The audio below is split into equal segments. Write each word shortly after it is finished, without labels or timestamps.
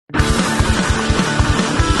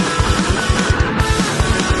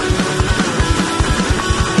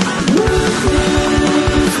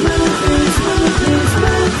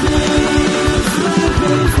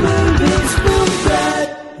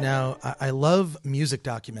Now, I love music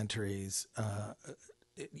documentaries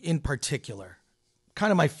in particular.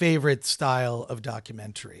 Kind of my favorite style of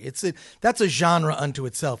documentary. That's a genre unto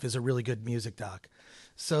itself, is a really good music doc.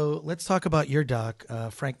 So let's talk about your doc,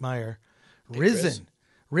 Frank Meyer, Risen.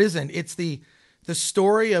 Risen. It's the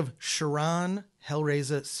story of Sharon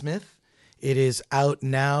Hellraiser Smith. It is out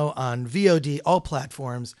now on VOD, all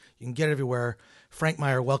platforms. You can get it everywhere. Frank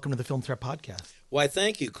Meyer, welcome to the Film Threat Podcast. Why,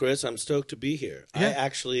 thank you, Chris. I'm stoked to be here. Yeah. I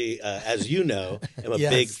actually, as you know, am a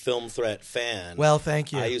Yes. big Film Threat fan. Well,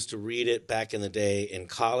 thank you. I used to read it back in the day in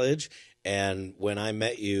college, and when I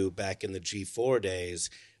met you back in the G4 days,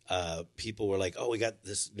 people were like, oh, we got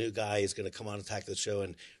this new guy. He's going to come on Attack the Show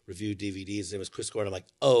and review DVDs. His name was Chris Gore. And I'm like,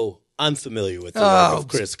 oh, I'm familiar with the work of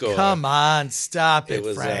Chris Gore. Come on, stop it,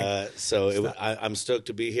 was, Frank. I'm stoked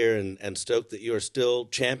to be here and stoked that you are still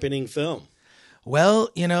championing film. Well,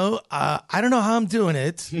 I don't know how I'm doing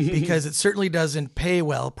it because it certainly doesn't pay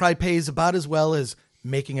well. Probably pays about as well as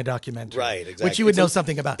making a documentary. Right, exactly. Which you would know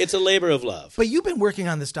something about. It's a labor of love. But you've been working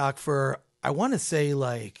on this doc for, I want to say,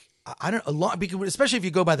 like, a long, because especially if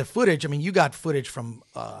you go by the footage. I mean, you got footage from,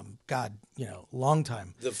 long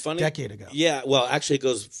time, decade ago. Yeah, well, actually, it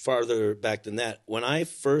goes farther back than that. When I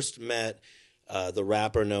first met the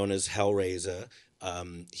rapper known as Hellraiser,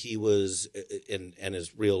 he was in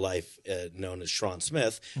his real life known as Sharon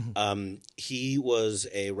Smith. Mm-hmm. He was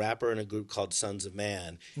a rapper in a group called Sons of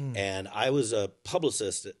Man, and I was a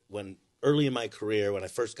publicist when. Early in my career, when I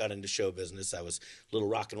first got into show business, I was a little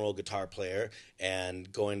rock and roll guitar player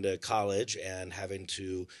and going to college and having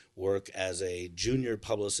to work as a junior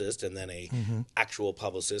publicist and then a actual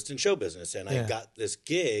publicist in show business. And I got this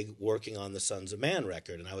gig working on the Sons of Man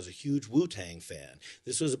record, and I was a huge Wu-Tang fan.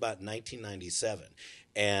 This was about 1997.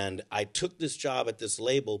 And I took this job at this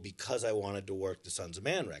label because I wanted to work the Sons of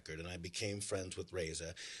Man record, and I became friends with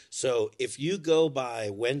RAZAH. So if you go by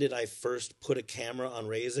when did I first put a camera on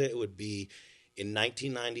RAZAH, it would be in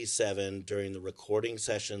 1997 during the recording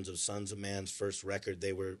sessions of Sons of Man's first record.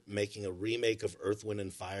 They were making a remake of Earth, Wind,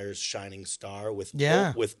 and Fire's Shining Star with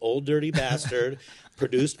Old Dirty Bastard,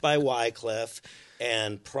 produced by Wyclef,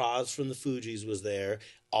 and Praz from the Fugees was there.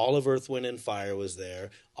 All of Earth, Wind, and Fire was there,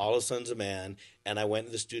 all of Sons of Man, and I went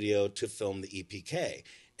to the studio to film the EPK.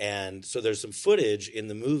 And so there's some footage in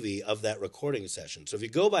the movie of that recording session. So if you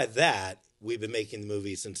go by that, we've been making the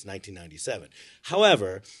movie since 1997.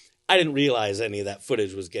 However, I didn't realize any of that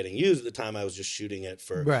footage was getting used at the time. I was just shooting it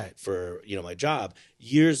for my job.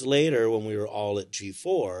 Years later, when we were all at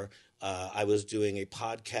G4, I was doing a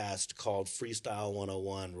podcast called Freestyle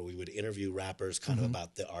 101 where we would interview rappers kind of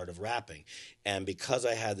about the art of rapping. And because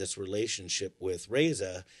I had this relationship with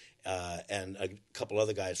RAZAH and a couple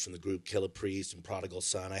other guys from the group, Killer Priest and Prodigal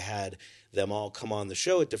Son, I had them all come on the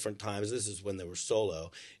show at different times. This is when they were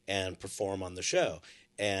solo and perform on the show.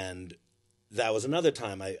 And that was another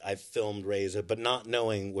time I filmed RAZAH, but not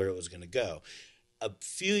knowing where it was going to go. A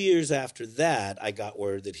few years after that, I got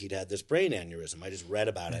word that he'd had this brain aneurysm. I just read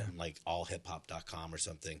about it in like allhiphop.com or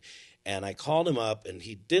something. And I called him up, and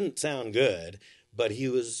he didn't sound good, but he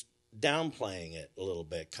was downplaying it a little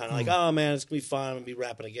bit. Kind of like, oh, man, it's going to be fun. I'm going to be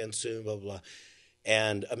rapping again soon, blah, blah, blah.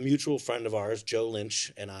 And a mutual friend of ours, Joe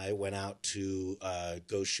Lynch, and I went out to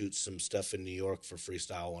go shoot some stuff in New York for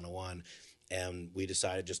Freestyle 101. And we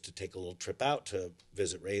decided just to take a little trip out to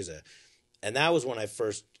visit RAZAH. And that was when I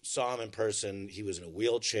first saw him in person. He was in a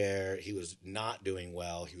wheelchair. He was not doing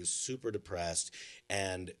well. He was super depressed.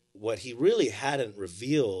 And what he really hadn't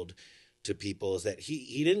revealed to people is that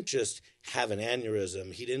he didn't just have an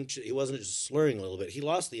aneurysm. He wasn't just slurring a little bit. He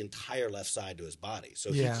lost the entire left side to his body.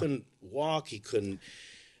 So he couldn't walk. He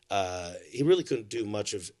really couldn't do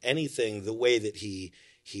much of anything the way that he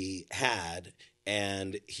had.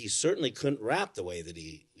 And he certainly couldn't rap the way that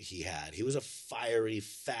he had. He was a fiery,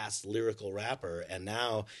 fast, lyrical rapper, and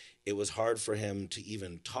now it was hard for him to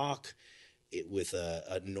even talk with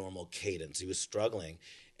a normal cadence. He was struggling.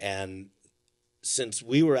 And since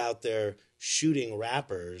we were out there shooting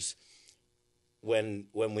rappers, when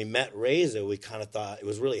we met RAZAH, we kind of thought it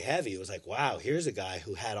was really heavy. It was like, wow, here's a guy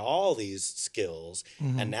who had all these skills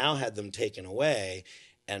and now had them taken away.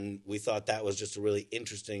 And we thought that was just a really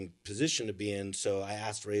interesting position to be in. So I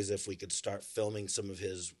asked RAZAH if we could start filming some of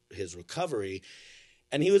his recovery.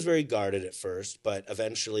 And he was very guarded at first, but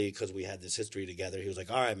eventually, because we had this history together, he was like,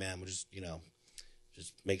 all right, man, we'll just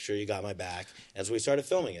make sure you got my back. And so we started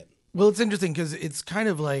filming it. Well, it's interesting because it's kind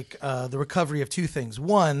of like the recovery of two things.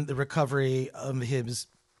 One, the recovery of his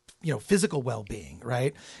physical well-being,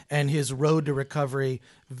 right? And his road to recovery,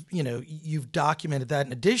 you've documented that.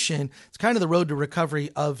 In addition, it's kind of the road to recovery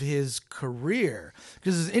of his career.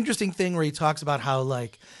 Because there's an interesting thing where he talks about how,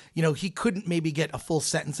 like, he couldn't maybe get a full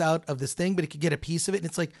sentence out of this thing, but he could get a piece of it. And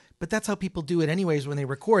it's like, but that's how people do it anyways. When they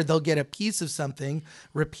record, they'll get a piece of something,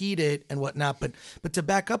 repeat it and whatnot. But to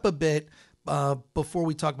back up a bit, before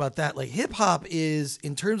we talk about that, like, hip hop is,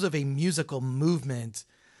 in terms of a musical movement,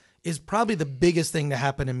 is probably the biggest thing to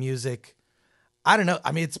happen in music. I don't know.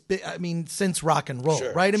 I mean, since rock and roll,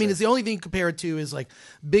 sure, right? I mean, sure. it's the only thing you compare it to is, like,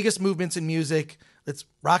 biggest movements in music. It's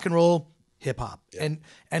rock and roll, hip hop, Yeah.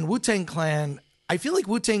 and Wu-Tang Clan. I feel like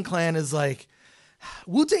Wu-Tang Clan is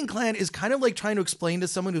kind of like trying to explain to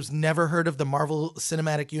someone who's never heard of the Marvel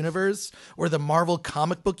Cinematic Universe or the Marvel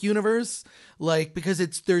comic book universe, like, because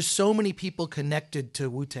there's so many people connected to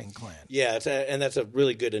Wu-Tang Clan. Yeah, and that's a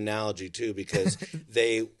really good analogy too, because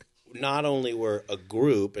they not only were a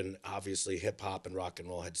group, and obviously hip hop and rock and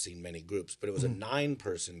roll had seen many groups, but it was a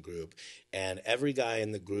 9-person group, and every guy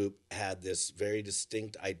in the group had this very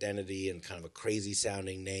distinct identity and kind of a crazy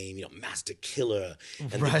sounding name, Master Killer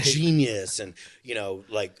and Right. the Genius, and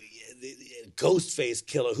like Ghostface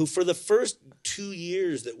Killer, who for the first 2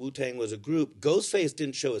 years that Wu-Tang was a group, Ghostface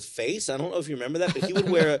didn't show his face. I don't know if you remember that, but he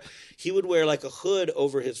would wear like a hood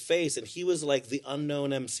over his face, and he was like the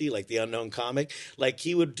unknown MC, like the unknown comic. Like,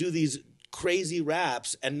 he would do these crazy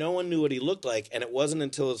raps, and no one knew what he looked like. And it wasn't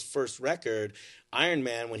until his first record, Iron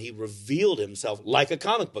Man, when he revealed himself like a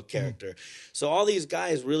comic book character. So all these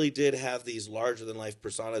guys really did have these larger than life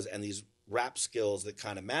personas and these rap skills that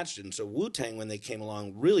kind of matched it. And so Wu-Tang, when they came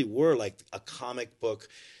along, really were like a comic book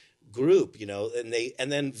group, and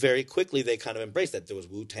then very quickly they kind of embraced that. There was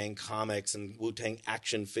Wu-Tang comics and Wu-Tang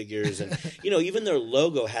action figures, and even their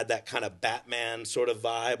logo had that kind of Batman sort of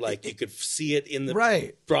vibe. Like, you could see it in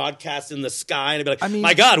the broadcast in the sky, and it'd be like,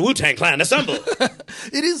 my God, Wu-Tang Clan, assemble!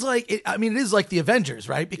 It is like the Avengers,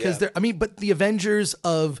 right? Because but the Avengers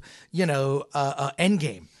of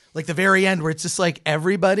Endgame, like the very end, where it's just like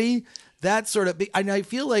everybody. That sort of, and I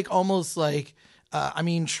feel like almost like,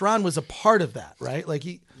 Sharon was a part of that, right? Like,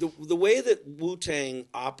 the way that Wu-Tang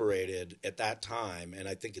operated at that time, and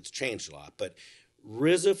I think it's changed a lot, but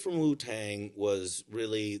RZA from Wu-Tang was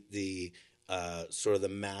really the sort of the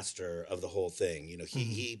master of the whole thing.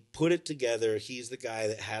 He put it together. He's the guy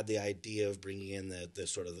that had the idea of bringing in the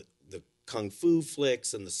sort of the kung fu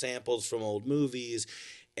flicks and the samples from old movies,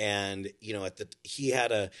 and he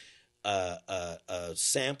had a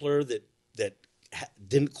sampler that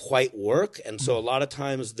didn't quite work, and so a lot of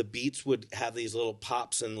times the beats would have these little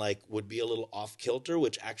pops and like would be a little off kilter,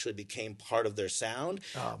 which actually became part of their sound.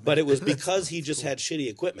 But it was because he just had shitty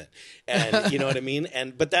equipment, and you know what I mean.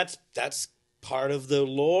 But that's part of the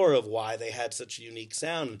lore of why they had such a unique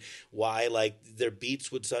sound, why like their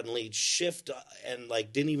beats would suddenly shift and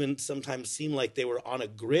like didn't even sometimes seem like they were on a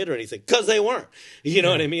grid or anything, because they weren't. You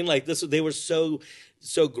know what I mean? Like they were so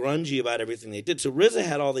grungy about everything they did. So RZA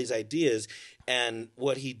had all these ideas, and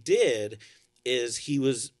what he did is he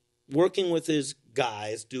was working with his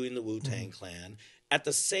guys doing the Wu-Tang Clan. At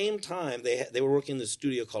the same time, they were working in the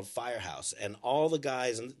studio called Firehouse, and all the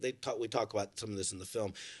guys, and we talk about some of this in the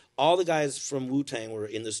film, all the guys from Wu-Tang were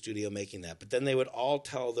in the studio making that. But then they would all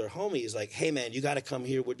tell their homies, like, hey, man, you got to come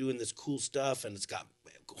here. We're doing this cool stuff, and it's got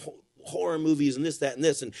horror movies and this, that, and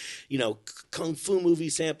this, and, kung fu movie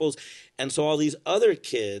samples. And so all these other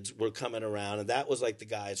kids were coming around, and that was like the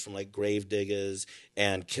guys from like Gravediggaz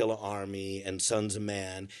and Killer Army and Sons of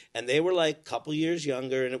Man. And they were like a couple years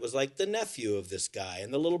younger, and it was like the nephew of this guy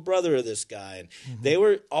and the little brother of this guy. And they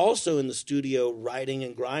were also in the studio writing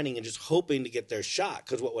and grinding and just hoping to get their shot.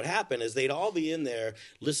 Because what would happen is they'd all be in there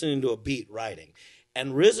listening to a beat, writing.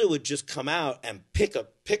 And RZA would just come out and pick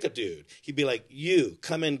a dude. He'd be like, you,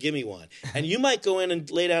 come in, give me one. And you might go in and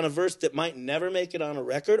lay down a verse that might never make it on a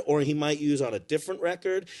record, or he might use on a different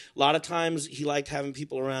record. A lot of times he liked having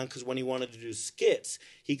people around because when he wanted to do skits,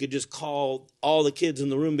 he could just call all the kids in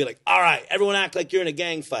the room and be like, all right, everyone act like you're in a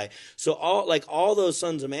gang fight. So all those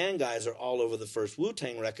Sons of Man guys are all over the first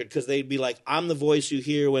Wu-Tang record, because they'd be like, I'm the voice you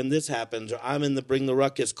hear when this happens, or I'm in the Bring the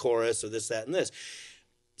Ruckus chorus, or this, that, and this.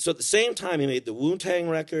 So at the same time, he made the Wu-Tang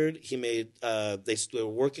record. He made they were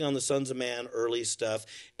working on the Sons of Man early stuff,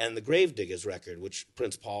 and the Gravediggaz record, which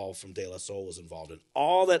Prince Paul from De La Soul was involved in.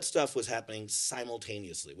 All that stuff was happening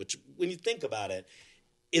simultaneously, which, when you think about it,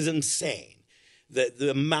 is insane. The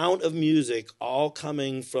amount of music all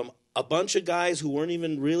coming from a bunch of guys who weren't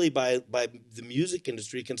even really by the music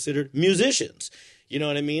industry considered musicians. You know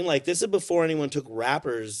what I mean? Like, this is before anyone took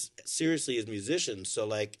rappers seriously as musicians. So,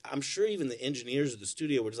 like, I'm sure even the engineers at the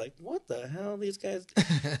studio were just like, what the hell? These guys,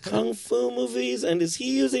 kung fu movies? And is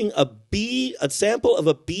he using a sample of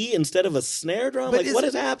a bee instead of a snare drum? Like, what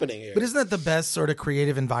is happening here? But isn't that the best sort of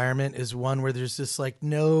creative environment, is one where there's just like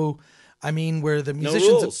where the musicians,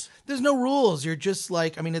 no rules. There's no rules. You're just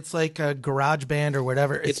like, it's like a garage band or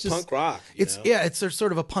whatever. It's just punk rock. It's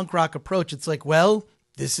sort of a punk rock approach. It's like, well,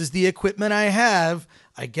 this is the equipment I have.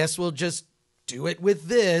 I guess we'll just do it with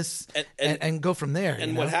this and go from there.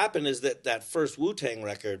 And what happened is that first Wu-Tang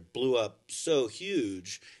record blew up so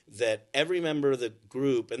huge that every member of the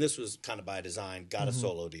group, and this was kind of by design, got a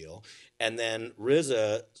solo deal. And then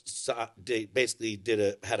RZA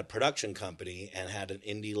had a production company and had an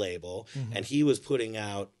indie label, and he was putting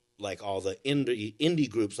out like all the indie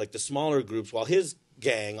groups, like the smaller groups, while his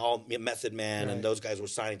gang, all Method Man and those guys were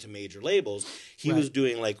signing to major labels. He was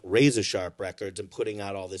doing like RAZAH Sharp records and putting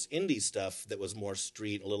out all this indie stuff that was more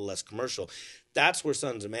street, a little less commercial. That's where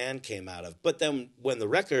Sons of Man came out of. But then when the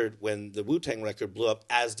Wu-Tang record blew up,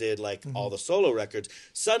 as did like all the solo records,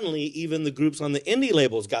 suddenly even the groups on the indie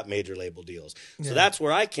labels got major label deals. So that's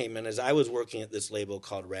where I came in, as I was working at this label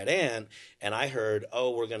called Red Ant, and I heard,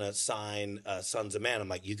 we're going to sign Sons of Man. I'm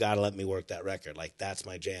like, you got to let me work that record. Like, that's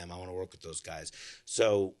my jam. I want to work with those guys.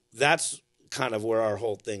 So that's kind of where our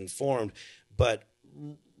whole thing formed. But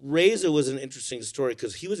RZA was an interesting story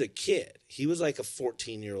because he was a kid. He was like a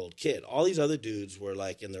 14-year-old kid. All these other dudes were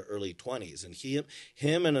like in their early 20s. And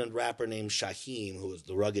him and a rapper named Shaheem, who was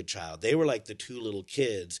the Rugged Child, they were like the two little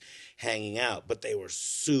kids hanging out, but they were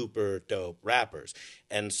super dope rappers.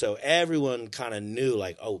 And so everyone kind of knew,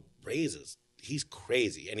 like, oh, he's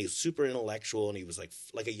crazy. And he's super intellectual, and he was like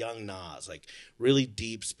a young Nas, like really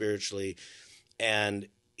deep spiritually. And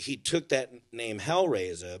he took that name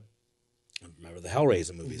Hellraiser. Remember the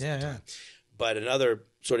Hellraiser movies at the time. But another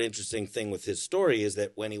sort of interesting thing with his story is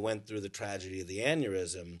that when he went through the tragedy of the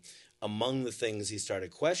aneurysm, among the things he started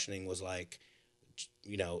questioning was like,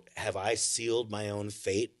 have I sealed my own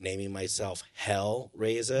fate, naming myself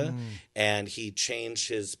Hellraiser? And he changed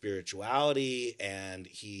his spirituality, and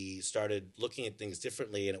he started looking at things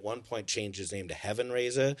differently, and at one point changed his name to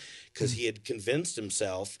Heavenraiser because he had convinced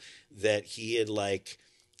himself that he had like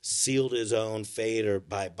sealed his own fate, or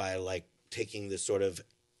by like taking this sort of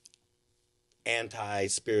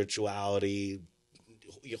anti-spirituality,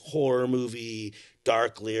 horror movie,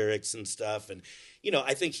 dark lyrics and stuff. And,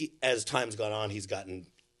 I think as time's gone on, he's gotten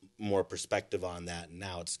more perspective on that. And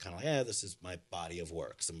now it's kind of like, this is my body of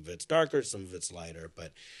work. Some of it's darker, some of it's lighter.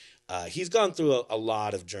 But he's gone through a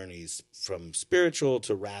lot of journeys, from spiritual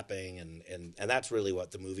to rapping. And that's really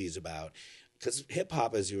what the movie's about. Because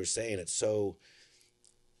hip-hop, as you were saying, it's so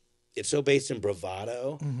based in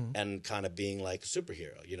bravado and kind of being like a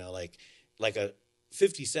superhero, like a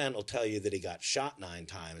 50 Cent will tell you that he got shot 9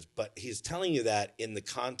 times, but he's telling you that in the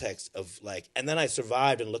context of like, and then I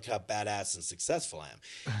survived and look how badass and successful I am.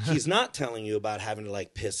 He's not telling you about having to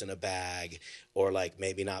like piss in a bag, or like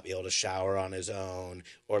maybe not be able to shower on his own,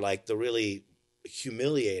 or like the really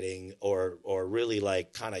humiliating or really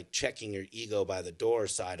like kind of checking your ego by the door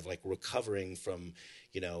side of like recovering from,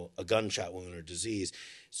 a gunshot wound or disease.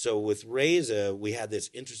 So with RZA, we had this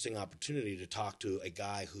interesting opportunity to talk to a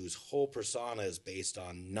guy whose whole persona is based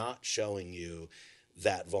on not showing you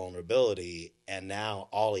that vulnerability, and now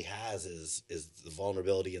all he has is the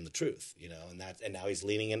vulnerability and the truth, and now he's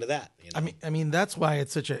leaning into that. I mean that's why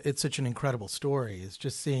it's such an incredible story. Is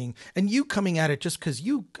just seeing, and you coming at it just because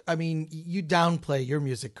you downplay your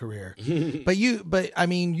music career, but you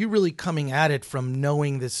really coming at it from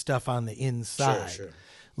knowing this stuff on the inside. Sure.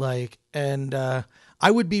 Like, and I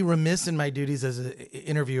would be remiss in my duties as an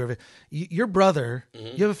interviewer of it. Your brother,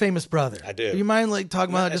 you have a famous brother. I do. Do you mind like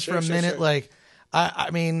talking about it just for a minute? Sure. Like,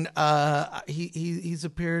 he's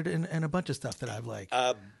appeared in a bunch of stuff that I've liked.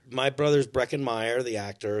 My brother's Meyer, the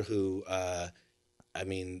actor, who,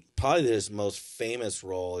 probably his most famous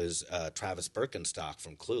role is Travis Birkenstock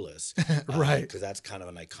from Clueless. Right. Because that's kind of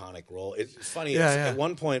an iconic role. It's funny. Yeah. At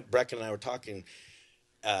one point, Brecken and I were talking.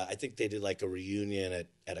 I think they did like a reunion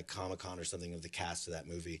at a Comic-Con or something of the cast of that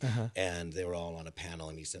movie. And they were all on a panel,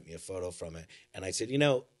 and he sent me a photo from it. And I said,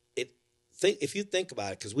 if you think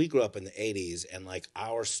about it, because we grew up in the 80s, and like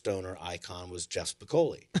our stoner icon was Jeff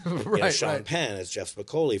Spicoli. Right, Sean Penn is Jeff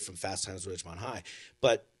Spicoli from Fast Times at Ridgemont High.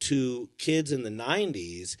 But to kids in the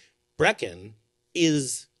 90s, Brecken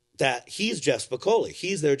is that he's Jeff Spicoli.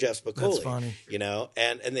 He's their Jeff Spicoli. That's funny.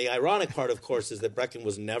 And the ironic part, of course, is that Brecken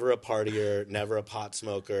was never a partier, never a pot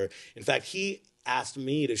smoker. In fact, he asked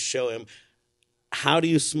me to show him how do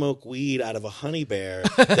you smoke weed out of a honey bear?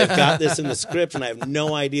 They've got this in the script, and I have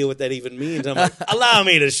no idea what that even means. I'm like, allow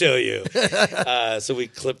me to show you. So we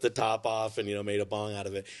clipped the top off and, made a bong out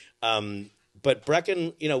of it. But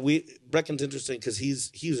Brecken, Brecken's interesting because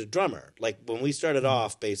he's a drummer. Like when we started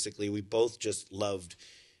off, basically, we both just loved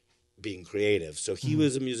being creative. So he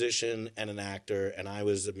was a musician and an actor, and I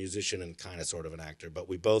was a musician and kind of sort of an actor. But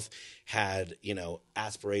we both had,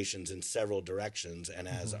 aspirations in several directions. And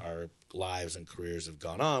as our lives and careers have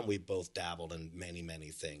gone on, we both dabbled in many, many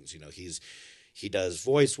things. He does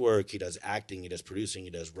voice work, he does acting, he does producing, he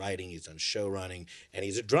does writing, he's done show running, and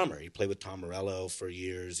he's a drummer. He played with Tom Morello for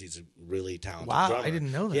years. He's a really talented drummer. Wow, I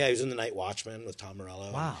didn't know that. Yeah, he was in The Night Watchman with Tom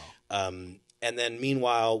Morello. Wow. And then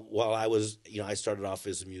meanwhile, while I was, I started off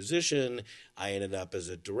as a musician, I ended up as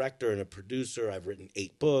a director and a producer. I've written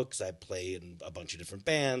 8 books. I play in a bunch of different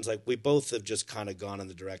bands. Like we both have just kind of gone in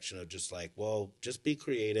the direction of just like, well, just be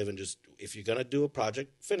creative and just, if you're going to do a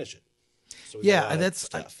project, finish it. So yeah, that's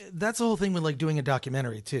the whole thing with like doing a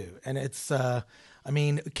documentary too. And it's, could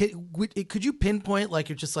you pinpoint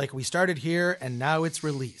like it's just like we started here and now it's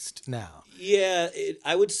released now? Yeah,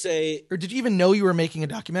 I would say. Or did you even know you were making a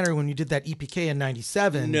documentary when you did that EPK in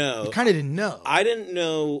 '97? No, you kind of didn't know. I didn't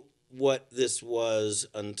know what this was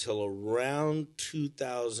until around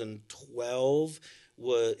 2012.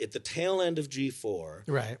 Was at the tail end of G4,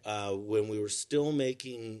 right? When we were still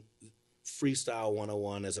making Freestyle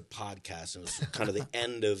 101 as a podcast, and it was kind of the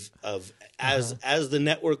end of as the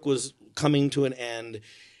network was coming to an end,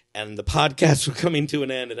 and the podcasts were coming to an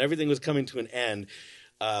end, and everything was coming to an end.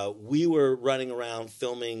 We were running around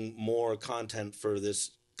filming more content for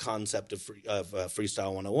this concept of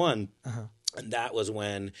Freestyle 101. And that was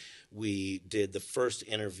when we did the first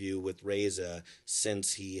interview with RAZAH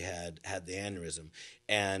since he had the aneurysm.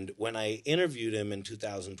 And when I interviewed him in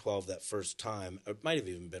 2012, that first time, or it might have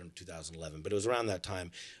even been in 2011, but it was around that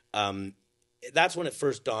time, that's when it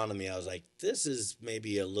first dawned on me. I was like, this is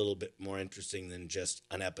maybe a little bit more interesting than just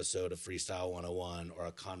an episode of Freestyle 101 or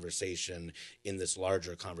a conversation in this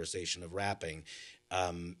larger conversation of rapping.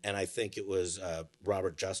 And I think it was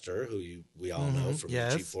Robert Juster, who we all know from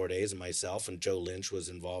G4 days, and myself, and Joe Lynch was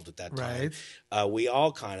involved at that time. Right. We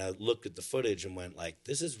all kind of looked at the footage and went like,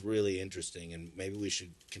 this is really interesting, and maybe we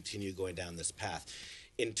should continue going down this path.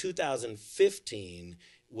 In 2015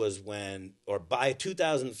 was when, or by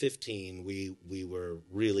 2015, we were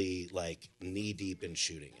really like knee deep in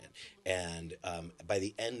shooting it. And by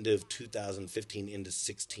the end of 2015 into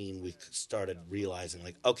 16, we started realizing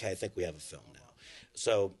like, okay, I think we have a film now.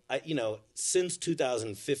 So, since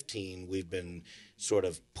 2015, we've been sort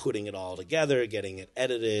of putting it all together, getting it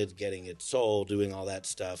edited, getting it sold, doing all that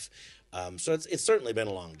stuff. So it's certainly been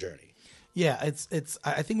a long journey. Yeah, it's.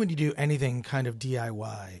 I think when you do anything kind of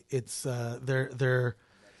DIY, it's you're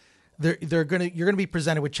gonna be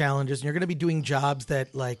presented with challenges, and you're gonna be doing jobs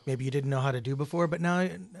that like maybe you didn't know how to do before, but now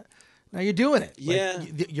you're doing it. Yeah.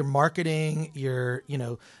 Like, your marketing, your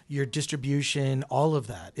distribution, all of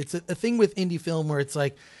that. It's a thing with indie film where it's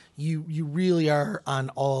like you really are on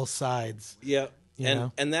all sides. Yeah.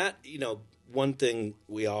 And that, one thing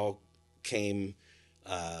we all came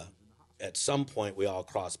at some point we all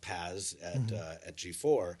crossed paths at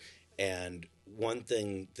G4, and one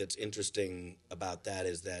thing that's interesting about that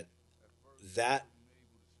is that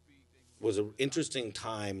was an interesting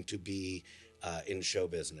time to be in show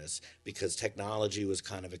business because technology was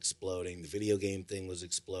kind of exploding. The video game thing was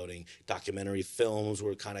exploding. Documentary films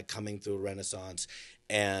were kind of coming through a renaissance.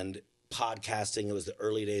 And podcasting, it was the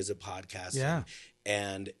early days of podcasting. Yeah.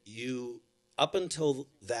 And up until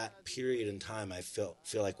that period in time, I feel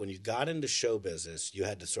like when you got into show business, you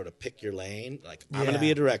had to sort of pick your lane. Like, I'm going to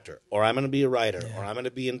be a director, or I'm going to be a writer, or I'm going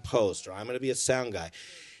to be in post, or I'm going to be a sound guy.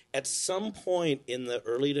 At some point in the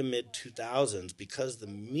early to mid 2000s, because the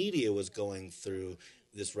media was going through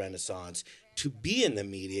this renaissance, to be in the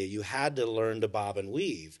media, you had to learn to bob and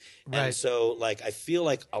weave. Right. And so, like, I feel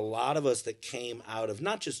like a lot of us that came out of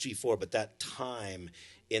not just G4, but that time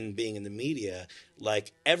in being in the media,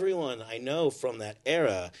 like everyone I know from that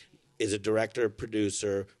era is a director,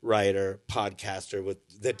 producer, writer, podcaster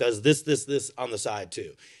that does this on the side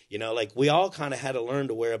too. Like we all kind of had to learn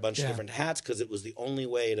to wear a bunch of different hats because it was the only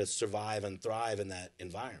way to survive and thrive in that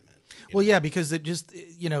environment. Well, yeah, because it just,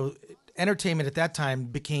 entertainment at that time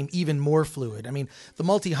became even more fluid. I mean, the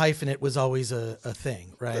multi-hyphenate was always a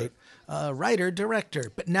thing, right? Writer,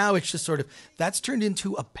 director. But now it's just sort of, that's turned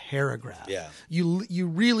into a paragraph. Yeah. You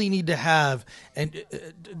really need to have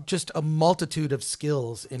just a multitude of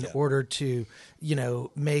skills in order to,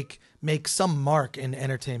 make some mark in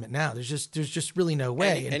entertainment now. There's just really no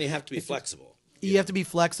way. And you have to be flexible. You have to be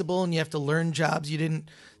flexible, and you have to learn jobs you didn't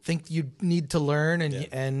think you need to learn.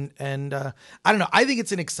 And I don't know. I think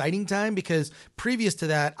it's an exciting time because previous to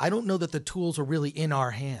that, I don't know that the tools are really in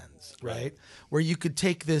our hands, right? Where you could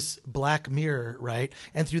take this Black Mirror, right?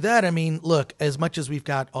 And through that, I mean, look, as much as we've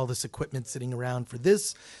got all this equipment sitting around for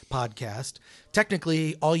this podcast,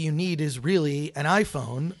 technically all you need is really an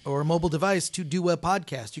iPhone or a mobile device to do a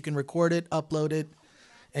podcast. You can record it, upload it,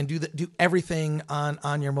 and do everything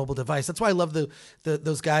on your mobile device. That's why I love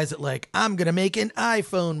those guys that like, I'm going to make an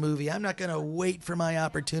iPhone movie. I'm not going to wait for my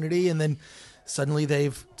opportunity. And then suddenly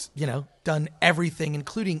they've, done everything,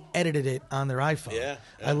 including edited it on their iPhone. Yeah.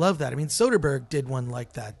 I love that. I mean, Soderbergh did one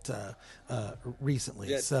like that recently.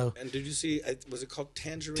 Yeah. So, and did you see, was it called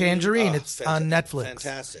Tangerine? Tangerine. It's on Netflix.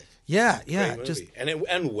 Fantastic. Yeah. Great movie. Just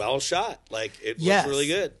and well shot. Like it looks really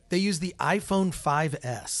good. They used the iPhone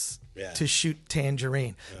 5S. To shoot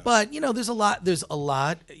Tangerine. But, there's a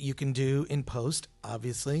lot you can do in post,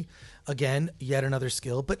 obviously. Again, yet another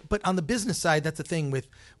skill. But on the business side, that's the thing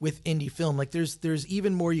with indie film. Like there's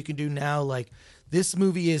even more you can do now. Like this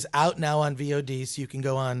movie is out now on VOD, so you can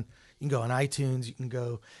go on iTunes, you can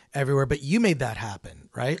go everywhere. But you made that happen,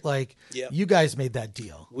 right? Like you guys made that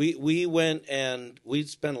deal. We went and we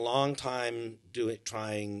spent a long time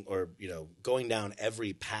going down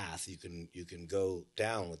every path you can go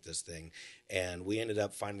down with this thing, and we ended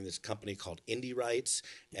up finding this company called Indie Rights,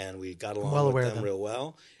 and we got along with them real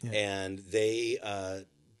well, and they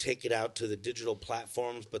take it out to the digital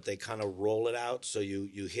platforms, but they kind of roll it out so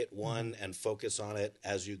you hit one and focus on it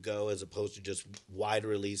as you go, as opposed to just wide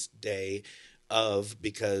release day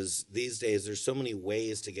because these days there's so many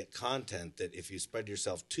ways to get content that if you spread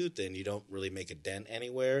yourself too thin, you don't really make a dent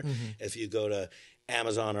anywhere. If you go to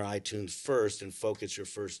Amazon or iTunes first and focus your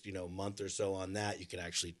first month or so on that, you can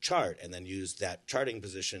actually chart and then use that charting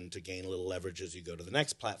position to gain a little leverage as you go to the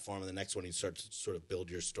next platform, and the next one you start to sort of build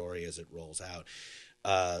your story as it rolls out.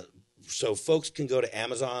 So folks can go to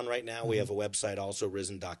Amazon right now. We have a website also,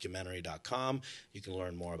 risendocumentary.com. You can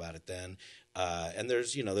learn more about it then. And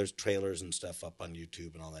there's trailers and stuff up on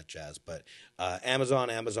YouTube and all that jazz. But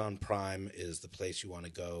Amazon Prime is the place you want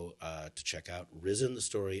to go to check out Risen, the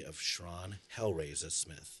story of Sharon Hellraiser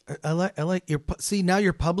Smith. I like now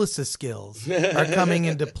your publicist skills are coming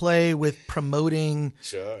into play with promoting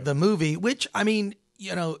the movie, which I mean, you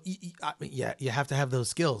have to have those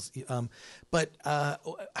skills. But I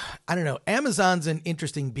don't know. Amazon's an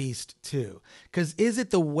interesting beast too, because is it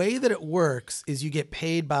the way that it works is you get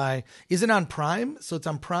paid by? Is it on Prime? So it's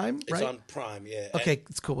on Prime, right? It's on Prime, yeah. Okay,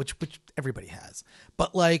 it's cool. Which everybody has,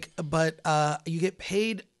 but you get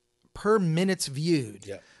paid per minutes viewed.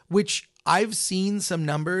 Yeah. Which I've seen some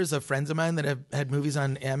numbers of friends of mine that have had movies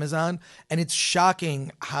on Amazon, and it's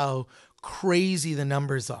shocking how crazy the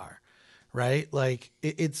numbers are. Right? Like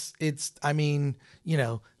it's I mean,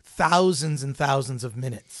 thousands and thousands of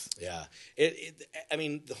minutes. Yeah. I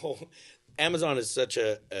mean, the whole Amazon is such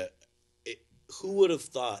who would have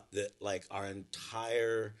thought that like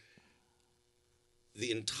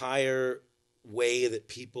the entire way that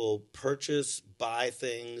people purchase, buy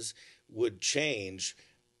things would change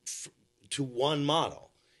to one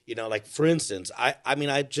model. Like for instance,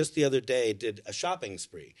 I just the other day did a shopping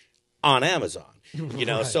spree on Amazon.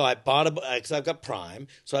 Right. So I bought because I've got Prime.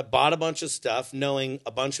 So I bought a bunch of stuff knowing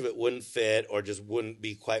a bunch of it wouldn't fit or just wouldn't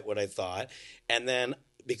be quite what I thought. And then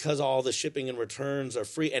because all the shipping and returns are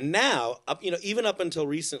free, and now, even up until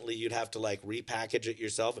recently, you'd have to like repackage it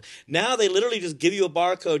yourself. Now they literally just give you a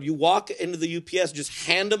barcode. You walk into the UPS, just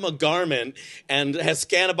hand them a garment, and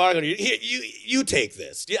scan a barcode. You take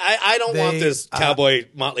this. I don't want this cowboy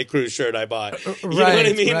Motley Crue shirt I bought. You know what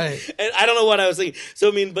I mean? Right. And I don't know what I was thinking. So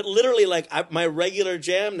I mean, but literally, like my regular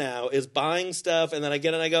jam now is buying stuff, and then I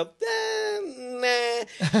get it, and I go. Nah.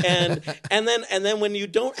 And then when you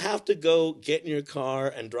don't have to go get in your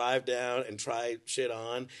car and drive down and try shit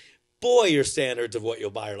on, boy, your standards of what you'll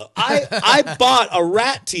buy are low. I bought a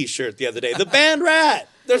Rat T-shirt the other day, the band Rat.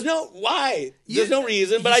 There's no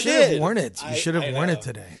reason, but I did. You should have worn it. You should have worn it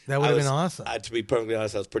today. That would have been awesome. To be perfectly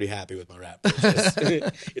honest, I was pretty happy with my Rat purchase.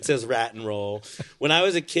 It says Rat and Roll. When I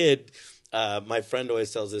was a kid, my friend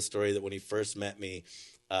always tells this story that when he first met me,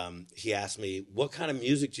 he asked me, what kind of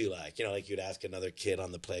music do you like? Like you'd ask another kid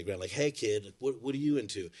on the playground, like, hey, kid, what are you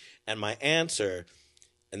into? And my answer,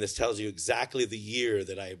 and this tells you exactly the year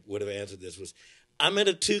that I would have answered this, was, I'm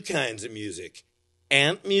into two kinds of music,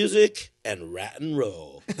 ant music and rat and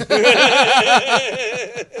roll.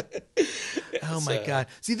 Oh, my God.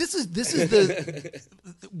 See, this is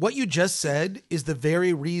what you just said is the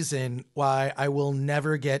very reason why I will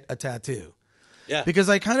never get a tattoo. Yeah. Because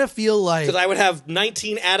I kind of feel like... Because I would have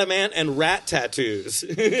 19 adamant and rat tattoos.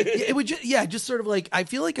 It would just sort of like, I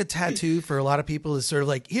feel like a tattoo for a lot of people is sort of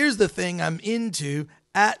like, here's the thing I'm into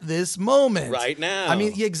at this moment. Right now. I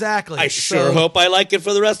mean, exactly. I sure hope I like it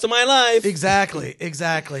for the rest of my life.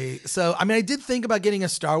 Exactly. So, I mean, I did think about getting a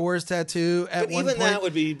Star Wars tattoo at one point. Even that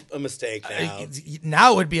would be a mistake now.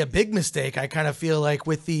 Now it would be a big mistake. I kind of feel like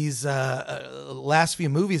with these last few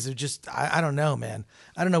movies, they're just, I don't know, man.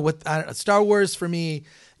 I don't know what, Star Wars for me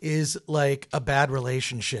is like a bad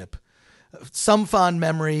relationship. Some fond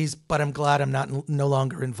memories, but I'm glad I'm no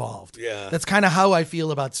longer involved. Yeah. That's kind of how I feel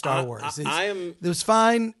about Star Wars. It was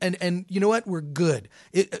fine, and you know what? We're good.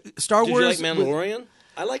 Star Wars. Did you like Mandalorian?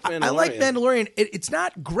 I like Mandalorian. I like Mandalorian. It's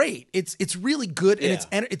not great. It's really good,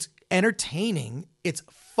 and it's entertaining. It's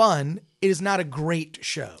fun. It is not a great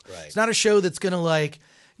show. Right. It's not a show that's gonna like,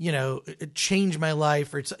 change my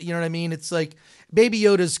life, or it's, you know what I mean? It's like Baby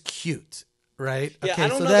Yoda's cute. Right. Yeah, okay, I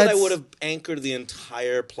don't know that I would have anchored the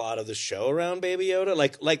entire plot of the show around Baby Yoda.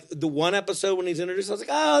 Like the one episode when he's introduced, I was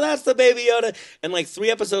like, oh, that's the Baby Yoda. And like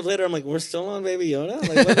 3 episodes later, I'm like, we're still on Baby Yoda?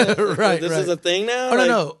 Like, right. This is a thing now? Oh,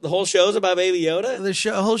 no. The whole show's about Baby Yoda?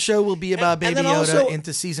 The whole show will be about Baby Yoda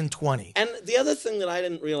into season 20. And the other thing that I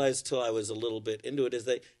didn't realize till I was a little bit into it is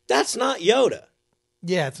that that's not Yoda.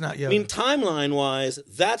 Yeah, it's not Yoda. I mean, timeline-wise,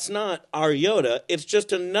 that's not our Yoda. It's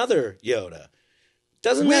just another Yoda.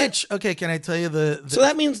 Okay, can I tell you the... So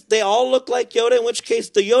that means they all look like Yoda, in which case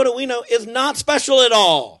the Yoda we know is not special at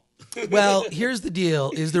all. Well, here's the deal,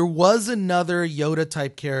 is there was another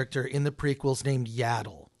Yoda-type character in the prequels named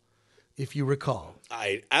Yaddle, if you recall.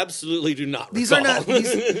 I absolutely do not recall.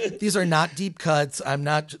 These are not deep cuts.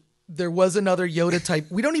 There was another Yoda-type...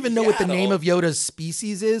 We don't even know what the name of Yoda's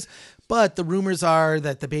species is, but the rumors are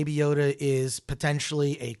that the Baby Yoda is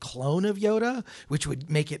potentially a clone of Yoda, which would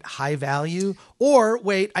make it high value. Or,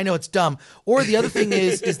 wait, I know it's dumb. Or the other thing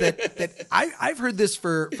is that I've heard this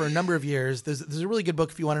for a number of years. There's a really good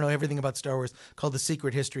book if you want to know everything about Star Wars called The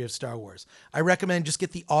Secret History of Star Wars. I recommend just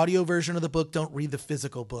get the audio version of the book. Don't read the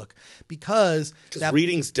physical book. Because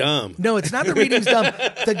reading's dumb. No, it's not that reading's dumb.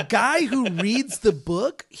 The guy who reads the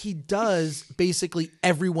book, he does basically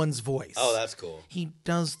everyone's voice. Oh, that's cool. He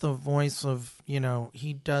does the voice of, he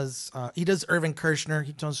does Irvin Kershner,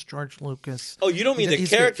 he does George Lucas. Oh, you don't mean the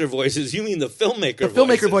character voices, you mean the filmmaker voices. The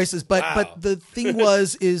filmmaker voices, but wow. But the thing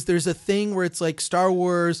is there's a thing where it's like Star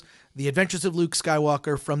Wars, The Adventures of Luke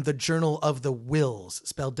Skywalker from the Journal of the Whills,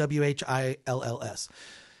 spelled Whills.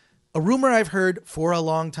 A rumor I've heard for a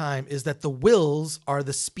long time is that the Whills are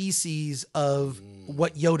the species of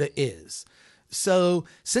what Yoda is. So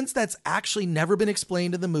since that's actually never been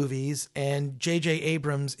explained in the movies, and J.J.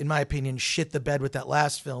 Abrams, in my opinion, shit the bed with that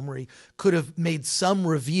last film where he could have made some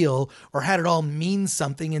reveal or had it all mean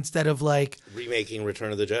something instead of like... remaking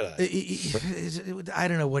Return of the Jedi. I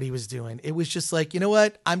don't know what he was doing. It was just like, you know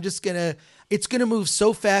what? It's going to move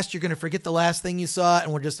so fast you're going to forget the last thing you saw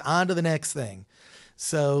and we're just on to the next thing.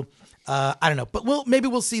 So... I don't know, but maybe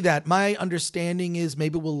we'll see that. My understanding is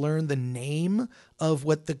maybe we'll learn the name of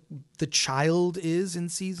what the child is in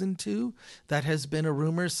season 2. That has been a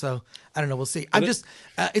rumor, so I don't know. We'll see.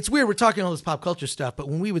 It's weird. We're talking all this pop culture stuff, but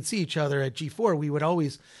when we would see each other at G4, we would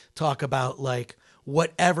always talk about like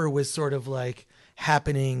whatever was sort of like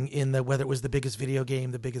happening whether it was the biggest video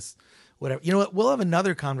game, the biggest whatever. You know what? We'll have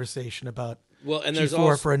another conversation about. Well, and there's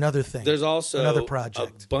also for another thing. There's also another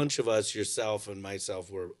project. A bunch of us, yourself and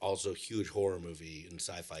myself, were also huge horror movie and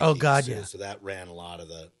sci-fi. Oh God, yeah. So that ran a lot of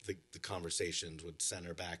the conversations would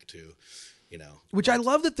center back to, Which I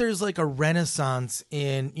love that there's like a renaissance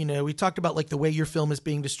in, we talked about like the way your film is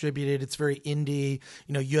being distributed. It's very indie.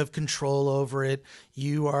 You have control over it.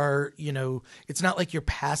 You are, it's not like you're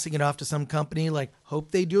passing it off to some company. Like,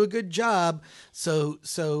 hope they do a good job. So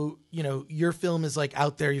your film is like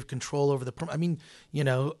out there. You have control over the. I mean,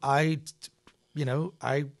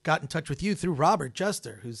 I got in touch with you through Robert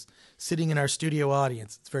Juster, who's sitting in our studio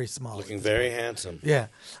audience. It's very small. Looking very handsome. Yeah.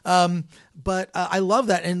 But I love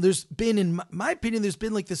that. And there's been, in my opinion, there's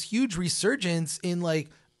been like this huge resurgence in like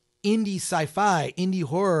indie sci-fi, indie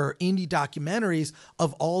horror, indie documentaries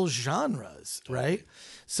of all genres, right?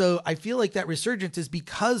 So I feel like that resurgence is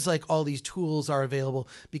because like all these tools are available,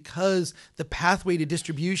 because the pathway to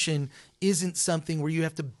distribution isn't something where you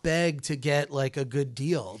have to beg to get like a good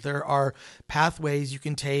deal. There are pathways you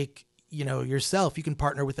can take, yourself. You can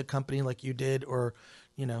partner with a company like you did, or,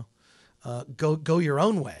 go your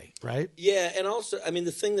own way, right? Yeah, and also, I mean,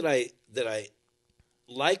 the thing that I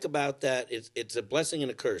like about that is it's a blessing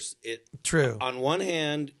and a curse. True. On one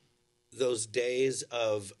hand, those days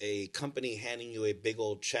of a company handing you a big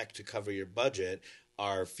old check to cover your budget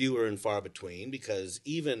are fewer and far between, because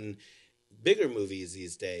even bigger movies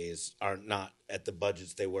these days are not at the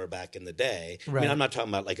budgets they were back in the day. I Right. mean, I'm not talking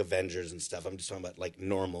about like Avengers and stuff. I'm just talking about like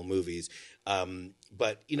normal movies.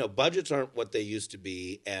 But budgets aren't what they used to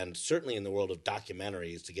be, and certainly in the world of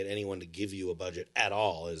documentaries, to get anyone to give you a budget at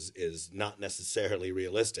all is not necessarily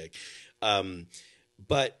realistic.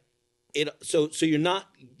 But so you're not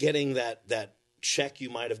getting that check you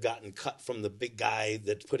might have gotten cut from the big guy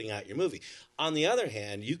that's putting out your movie. On the other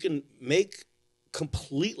hand, you can make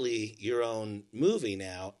completely your own movie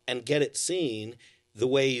now and get it seen the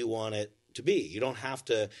way you want it to be. You don't have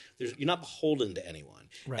to, you're not beholden to anyone.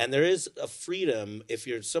 Right. And there is a freedom if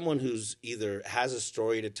you're someone who's either has a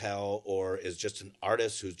story to tell or is just an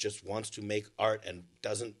artist who just wants to make art and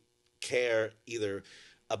doesn't care either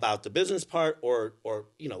about the business part or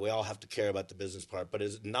we all have to care about the business part, but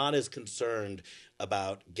is not as concerned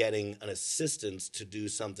about getting an assistance to do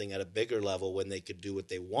something at a bigger level when they could do what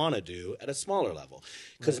they want to do at a smaller level.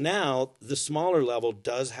 Because now the smaller level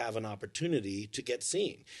does have an opportunity to get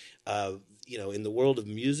seen. In the world of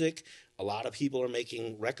music, a lot of people are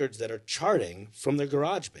making records that are charting from their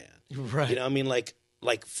garage band. Right.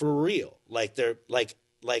 Like for real.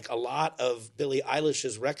 Like a lot of Billie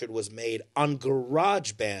Eilish's record was made on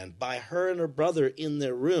GarageBand by her and her brother in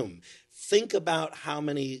their room. Think about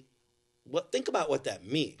what that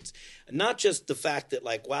means. Not just the fact that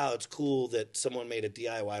like, wow, it's cool that someone made a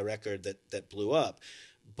DIY record that blew up,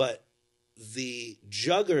 but the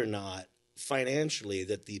juggernaut financially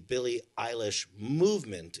that the Billie Eilish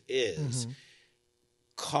movement is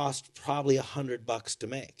cost probably $100 to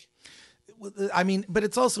make. I mean, but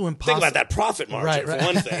it's also impossible. Think about that profit margin for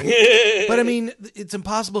one thing. But I mean, it's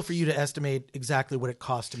impossible for you to estimate exactly what it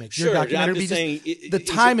costs to make your Sure, documentary. I'm just saying, the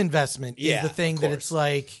time investment is Yeah, the thing of that course. it's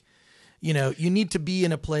like, you need to be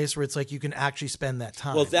in a place where it's like you can actually spend that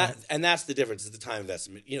time. Well, right? and that's the difference, is the time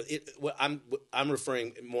investment. I'm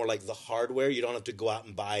referring more like the hardware. You don't have to go out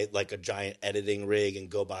and buy like a giant editing rig and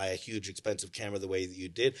go buy a huge expensive camera the way that you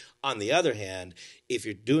did. On the other hand, if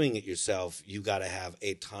you're doing it yourself, you got to have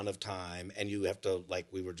a ton of time, and you have to, like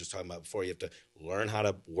we were just talking about before, you have to learn how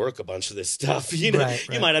to work a bunch of this stuff. You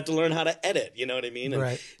might have to learn how to edit. You know what I mean? And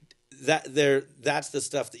Right. that's the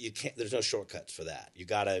stuff that you can't. There's no shortcuts for that. You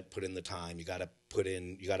got to put in the time. You got to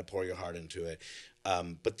pour your heart into it.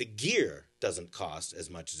 But the gear doesn't cost as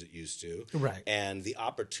much as it used to. Right. And the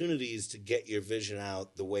opportunities to get your vision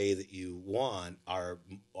out the way that you want are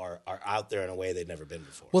out there in a way they've never been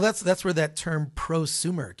before. Well, that's where that term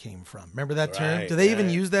prosumer came from. Remember that term? Right, Do they even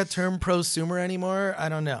right. use that term prosumer anymore? I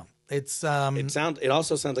don't know. It's It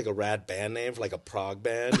also sounds like a rad band name for like a prog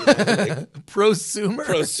band. Like prosumer.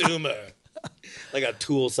 prosumer. Like a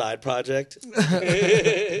Tool side project.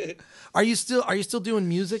 Are you still doing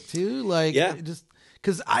music too? Like, Yeah. just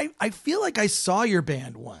because I feel like I saw your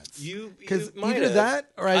band once. You either might have. that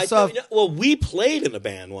or I saw. Well, we played in a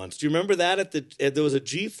band once. Do you remember that? There was a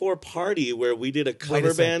G4 party where we did a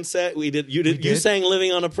cover second. band set. You did? sang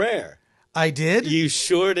 "Living on a Prayer." I did. You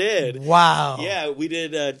sure did. Wow. Yeah, we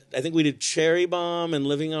did. I think we did "Cherry Bomb" and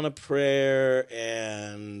 "Living on a Prayer,"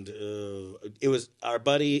 and it was our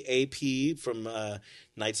buddy AP from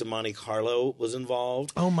Knights of Monte Carlo was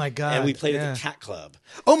involved. Oh my God. And we played yeah. at the Cat Club.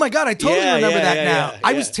 Oh my God. I totally Yeah, remember yeah, that yeah, now. yeah,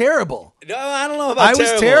 I yeah. was terrible. No, I don't know about I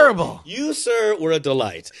was terrible. You, sir, were a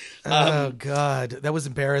delight. Oh God, that was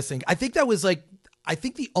embarrassing. I think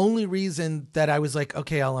the only reason that I was like,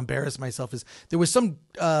 okay, I'll embarrass myself is there was some,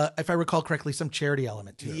 if I recall correctly, some charity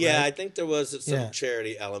element to it. Yeah, right? I think there was some Yeah.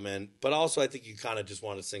 charity element, but also I think you kind of just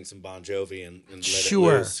want to sing some Bon Jovi and let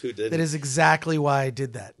Sure. it loose. Who didn't? That is exactly why I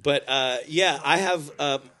did that. But I have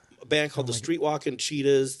a band called the Streetwalkin'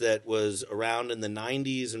 Cheetahs that was around in the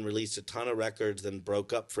 90s and released a ton of records, then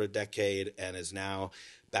broke up for a decade and is now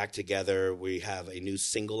back together. We have a new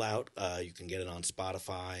single out. You can get it on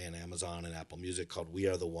Spotify and Amazon and Apple Music called "We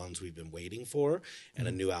Are the Ones We've Been Waiting For," and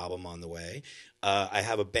a new album on the way. I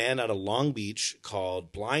have a band out of Long Beach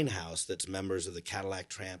called Blind House that's members of the Cadillac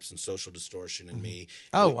Tramps and Social Distortion and me.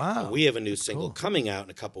 Oh, wow. We have a new single coming out in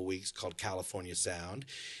a couple weeks called "California Sound."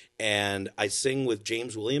 And I sing with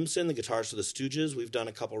James Williamson, the guitarist for the Stooges. We've done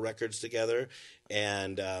a couple records together.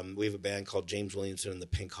 And we have a band called James Williamson and the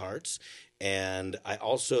Pink Hearts. And I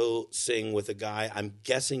also sing with a guy, I'm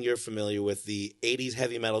guessing you're familiar with, the 80s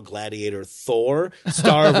heavy metal gladiator Thor,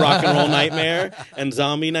 star of Rock and Roll Nightmare and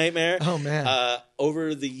Zombie Nightmare. Oh, man.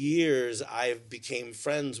 over the years, I've became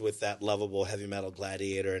friends with that lovable heavy metal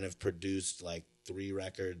gladiator and have produced like 3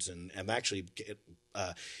 records. And I'm actually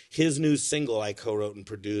his new single I co-wrote and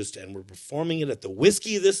produced, and we're performing it at the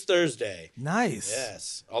Whiskey this Thursday. Nice.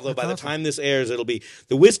 Yes. Although That's by the awesome. time this airs, it'll be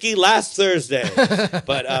the Whiskey last Thursday.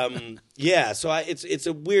 But yeah, so it's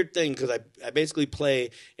a weird thing because I basically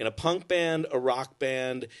play in a punk band, a rock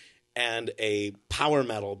band, and a power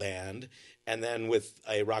metal band, and then with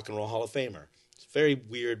a rock and roll Hall of Famer. It's a very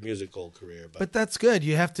weird musical career. But that's good.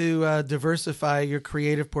 You have to diversify your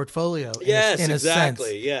creative portfolio. Yes, in a exactly.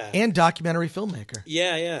 sense. Yeah. And documentary filmmaker.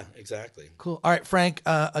 Yeah, exactly. Cool. All right, Frank,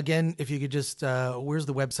 again, if you could just, where's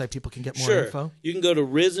the website people can get more Sure. info? You can go to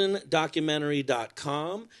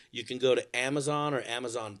risendocumentary.com. You can go to Amazon or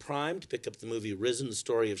Amazon Prime to pick up the movie Risen, the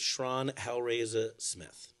story of Sharon Hellraiser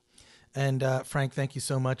Smith. And Frank, thank you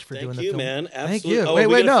so much for doing the Thank you, film. man. Absolutely. Thank you. Oh,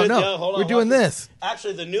 wait, no. hold on, We're doing this.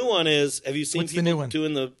 Actually, the new one is. Have you seen What's the people new one?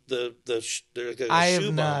 doing the I shoe have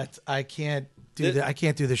bump? not. I can't do the. I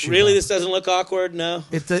can't do the shoe. Really, bump. this doesn't look awkward? No.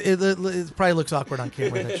 It probably looks awkward on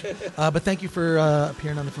camera. But thank you for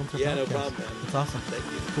appearing on the Film Club Yeah, no podcast. problem, man. It's awesome. Thank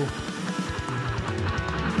you. Cool.